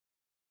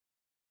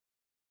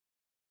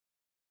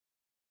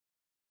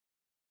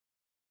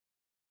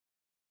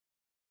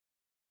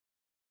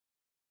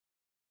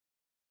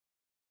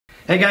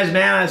Hey guys,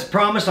 man, as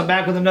promised, I'm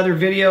back with another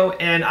video,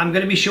 and I'm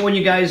going to be showing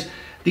you guys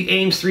the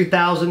Ames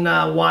 3000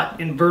 watt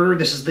inverter.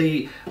 This is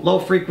the low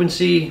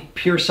frequency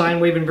pure sine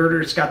wave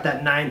inverter. It's got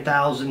that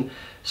 9,000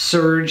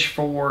 surge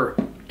for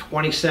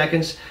 20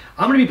 seconds.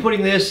 I'm going to be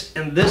putting this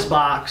in this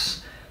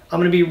box. I'm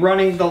going to be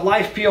running the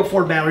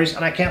LifeP04 batteries,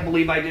 and I can't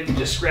believe I didn't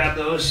just grab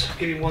those.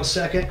 Give me 1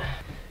 second.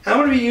 I'm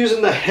going to be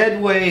using the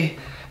Headway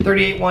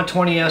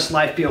 180ah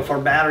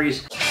LifeP04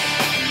 batteries.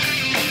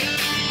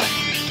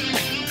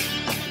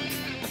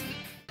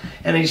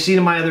 And as you see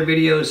in my other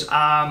videos,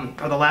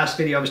 or the last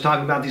video I was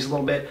talking about these a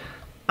little bit,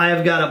 I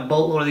have got a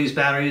boatload of these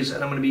batteries,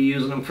 and I'm going to be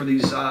using them for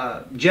these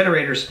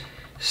generators.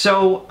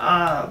 So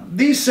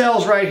these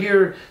cells right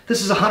here,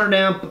 this is a 100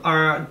 amp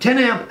or 10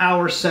 amp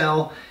hour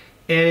cell,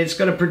 and it's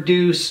going to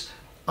produce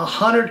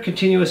 100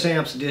 continuous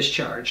amps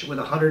discharge with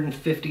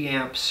 150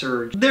 amp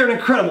surge. They're an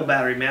incredible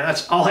battery, man.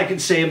 That's all I can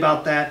say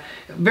about that.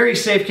 Very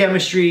safe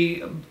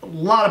chemistry, a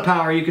lot of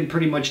power. You can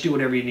pretty much do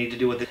whatever you need to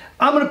do with it.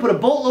 I'm going to put a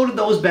boatload of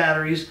those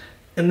batteries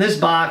in this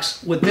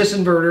box with this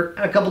inverter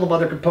and a couple of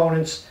other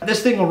components.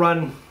 This thing will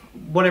run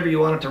whatever you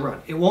want it to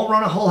run. It won't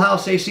run a whole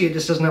house AC, it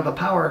just doesn't have the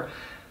power,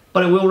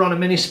 but it will run a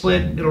mini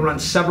split. It'll run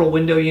several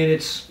window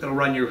units. It'll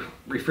run your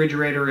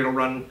refrigerator. It'll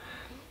run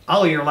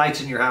all of your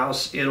lights in your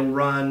house. It'll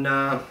run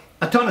a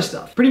ton of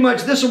stuff. Pretty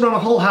much this will run a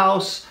whole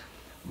house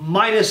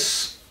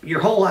minus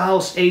your whole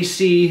house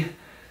AC.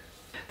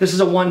 This is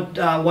a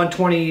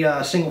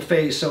 120 single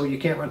phase, so you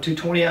can't run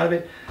 220 out of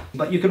it.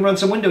 But you can run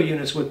some window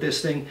units with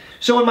this thing.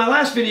 So in my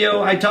last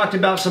video, I talked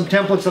about some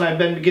templates that I've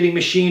been getting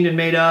machined and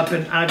made up,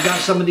 and I've got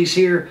some of these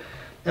here.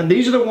 And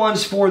these are the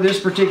ones for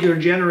this particular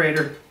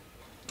generator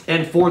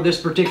and for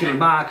this particular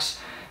box.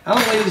 I'm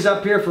gonna lay these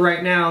up here for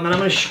right now, and then I'm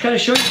gonna kind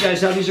of show you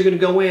guys how these are gonna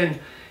go in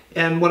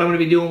and what I'm gonna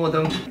be doing with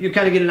them. You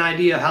kind of get an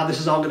idea of how this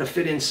is all gonna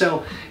fit in.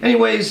 So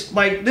anyways,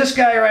 like this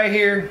guy right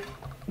here,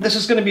 this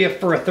is gonna be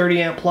for a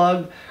 30 amp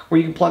plug, where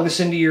you can plug this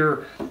into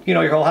your,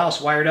 your whole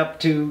house wired up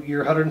to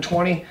your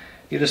 120.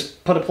 You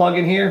just put a plug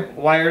in here,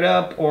 wire it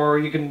up, or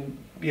you can,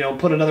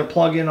 put another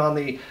plug in on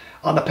the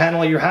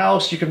panel of your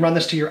house. You can run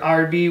this to your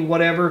RV,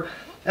 whatever.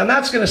 And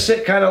that's gonna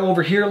sit kind of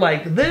over here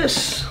like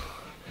this.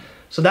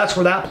 So that's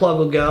where that plug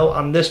will go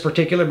on this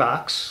particular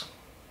box.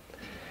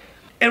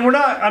 And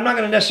I'm not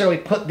gonna necessarily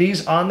put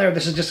these on there.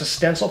 This is just a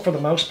stencil for the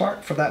most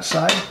part for that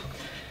side.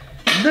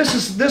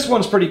 This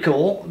one's pretty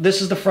cool.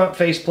 This is the front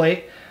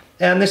faceplate.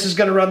 And this is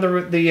gonna run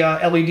the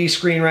LED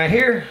screen right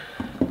here.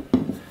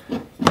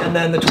 And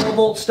then the 12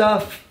 volt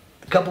stuff,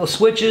 a couple of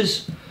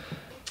switches.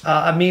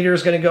 A meter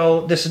is going to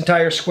go, this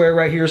entire square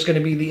right here is going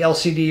to be the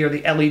LCD or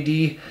the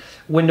LED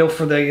window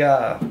for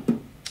the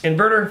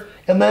inverter.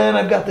 And then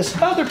I've got this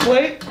other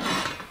plate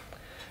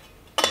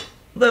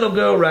that'll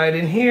go right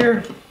in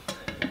here.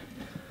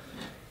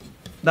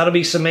 That'll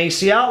be some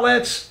AC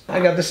outlets. I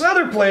got this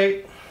other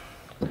plate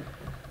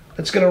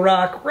that's going to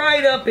rock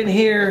right up in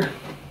here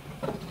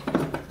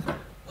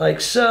like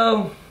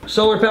so.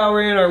 Solar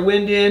power in, our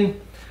wind in,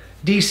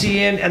 DC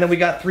in, and then we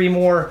got 3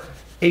 more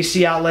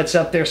AC outlets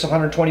up there, some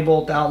 120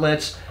 volt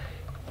outlets.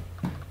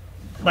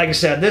 Like I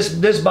said,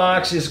 this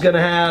box is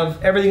gonna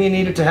have everything you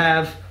need it to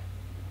have.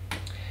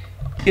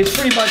 It's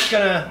pretty much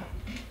gonna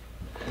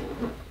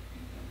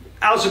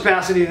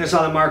outsurpass anything that's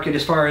on the market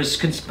as far as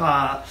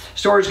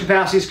storage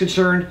capacity is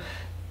concerned.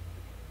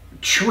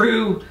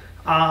 True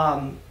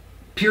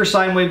pure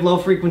sine wave low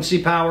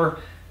frequency power.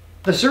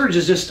 The surge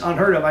is just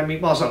unheard of. I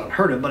mean, well, it's not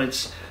unheard of, but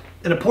it's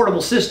in a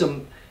portable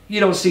system. You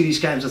don't see these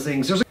kinds of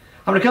things. I'm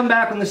going to come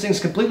back when this thing's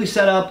completely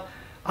set up.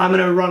 I'm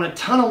going to run a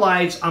ton of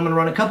lights. I'm going to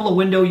run a couple of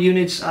window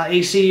units,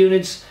 AC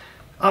units.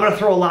 I'm going to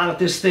throw a lot at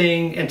this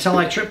thing until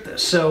I trip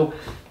this. So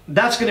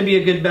that's going to be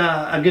a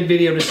good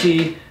video to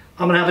see.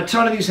 I'm going to have a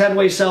ton of these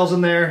Headway cells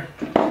in there,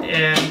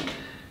 and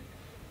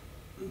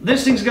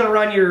this thing's going to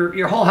run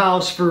your whole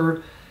house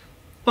for,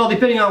 well,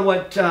 depending on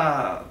what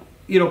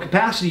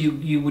capacity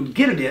you would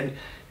get it in,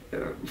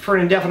 for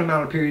an indefinite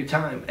amount of period of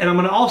time. And I'm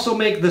going to also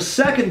make the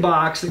second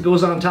box that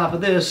goes on top of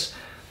this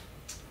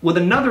with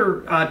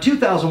another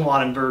 2,000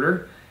 watt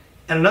inverter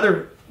and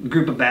another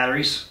group of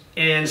batteries.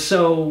 And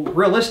so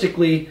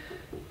realistically,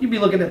 you'd be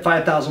looking at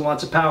 5,000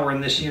 watts of power in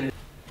this unit.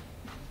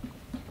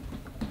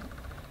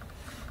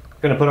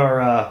 We're going to put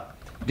our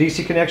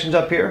DC connections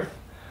up here.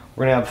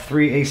 We're going to have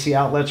 3 AC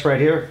outlets right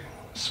here.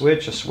 A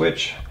switch, a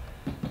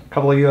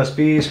couple of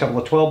USBs, a couple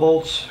of 12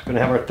 volts. We're going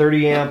to have our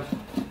 30 amp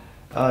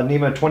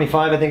NEMA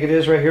 25, I think it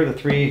is right here, the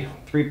three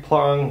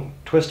prong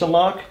twist and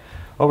lock.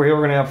 Over here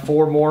we're going to have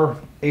 4 more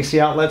AC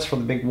outlets for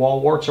the big wall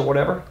warts or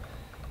whatever.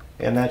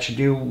 And that should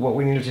do what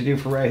we need it to do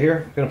for right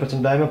here. I'm going to put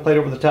some diamond plate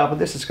over the top of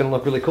this. It's going to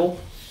look really cool.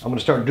 I'm going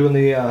to start doing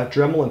the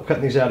Dremel and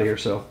cutting these out of here.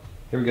 So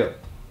here we go.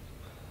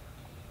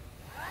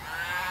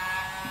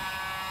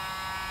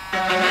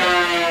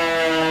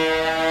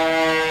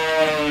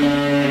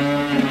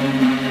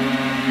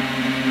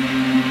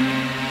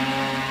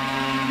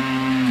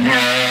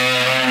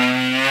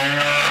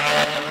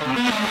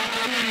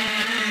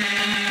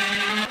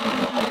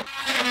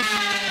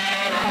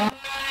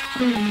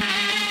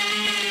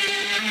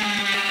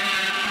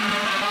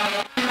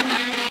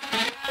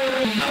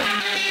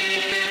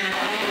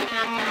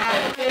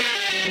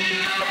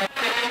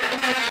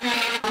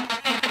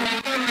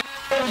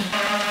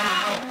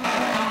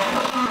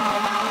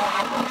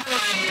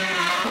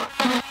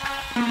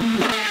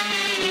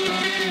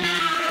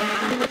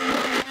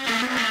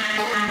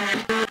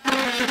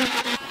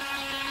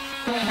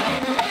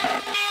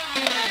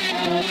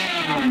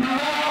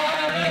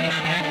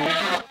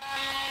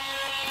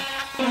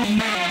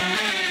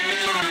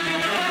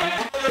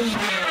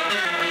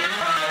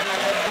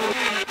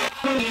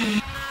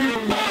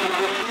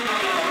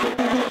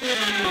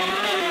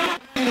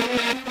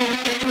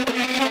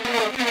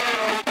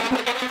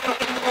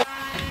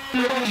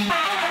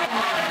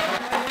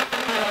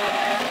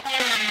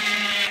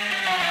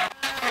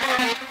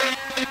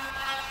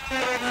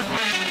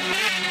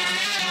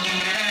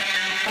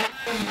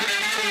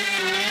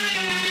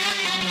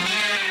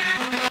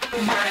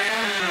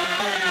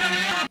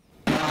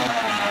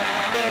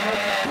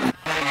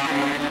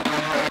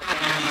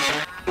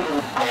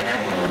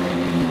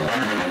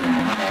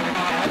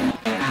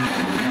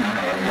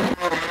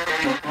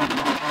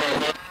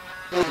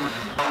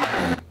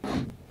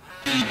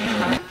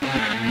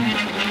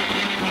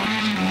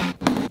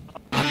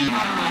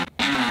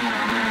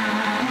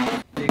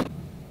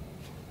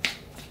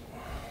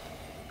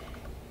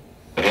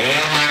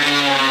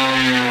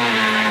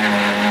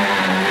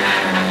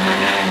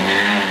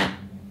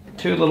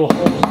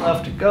 little holes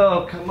left to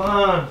go. Come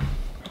on.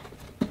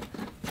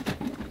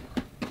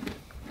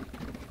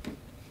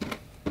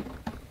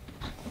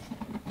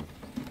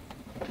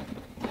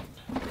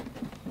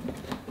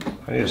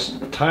 I need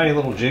a tiny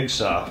little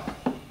jigsaw.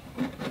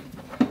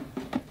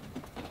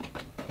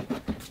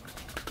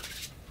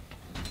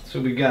 So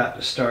we got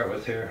to start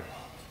with here.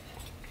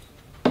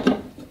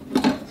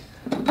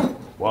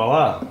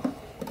 Voila.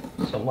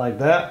 Something like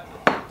that.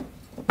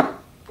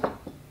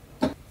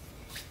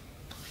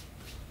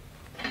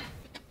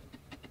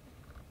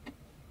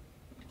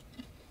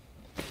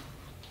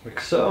 Like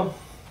so.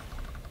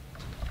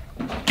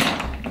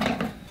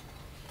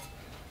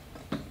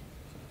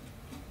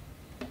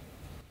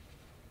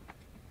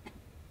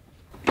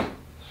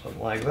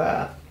 Something like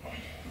that.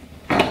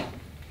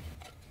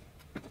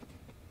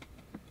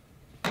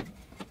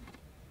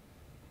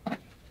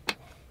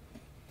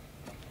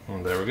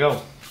 And there we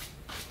go.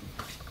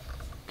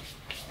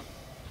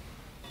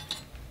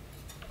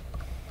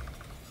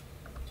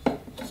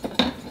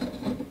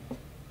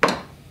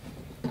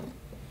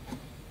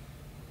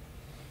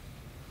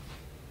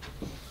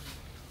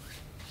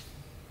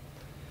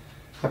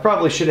 I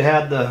probably should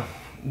have had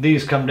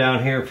these come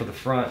down here for the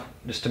front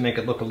just to make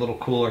it look a little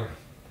cooler.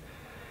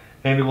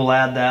 Maybe we'll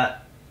add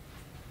that,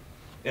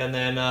 and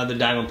then the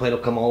diamond plate will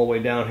come all the way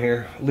down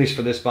here, at least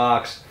for this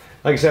box.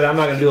 Like I said, I'm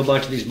not going to do a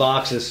bunch of these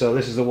boxes, so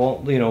this is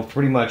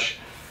pretty much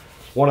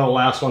one of the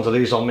last ones of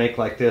these I'll make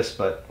like this.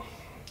 But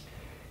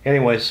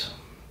anyways,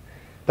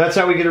 that's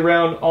how we get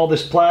around all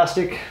this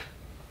plastic.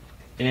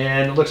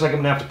 And it looks like I'm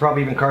going to have to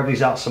probably even carve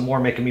these out some more,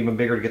 make them even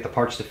bigger to get the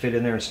parts to fit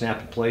in there and snap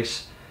in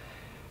place.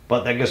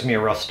 But that gives me a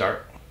rough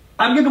start.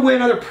 I'm giving away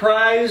another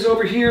prize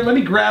over here. Let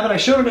me grab it. I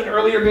showed it in an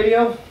earlier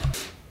video.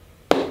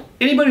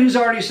 Anybody who's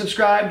already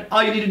subscribed,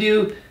 all you need to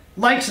do,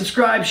 like,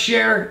 subscribe,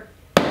 share,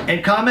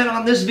 and comment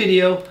on this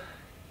video.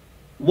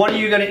 One of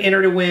you are going to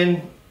enter to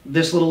win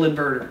this little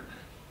inverter.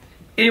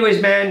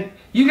 Anyways, man,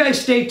 you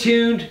guys stay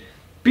tuned.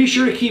 Be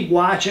sure to keep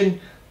watching.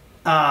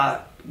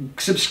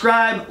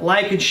 Subscribe,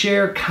 like, and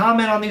share.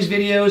 Comment on these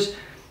videos.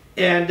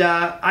 And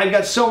I've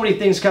got so many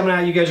things coming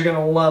out. You guys are going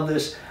to love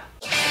this.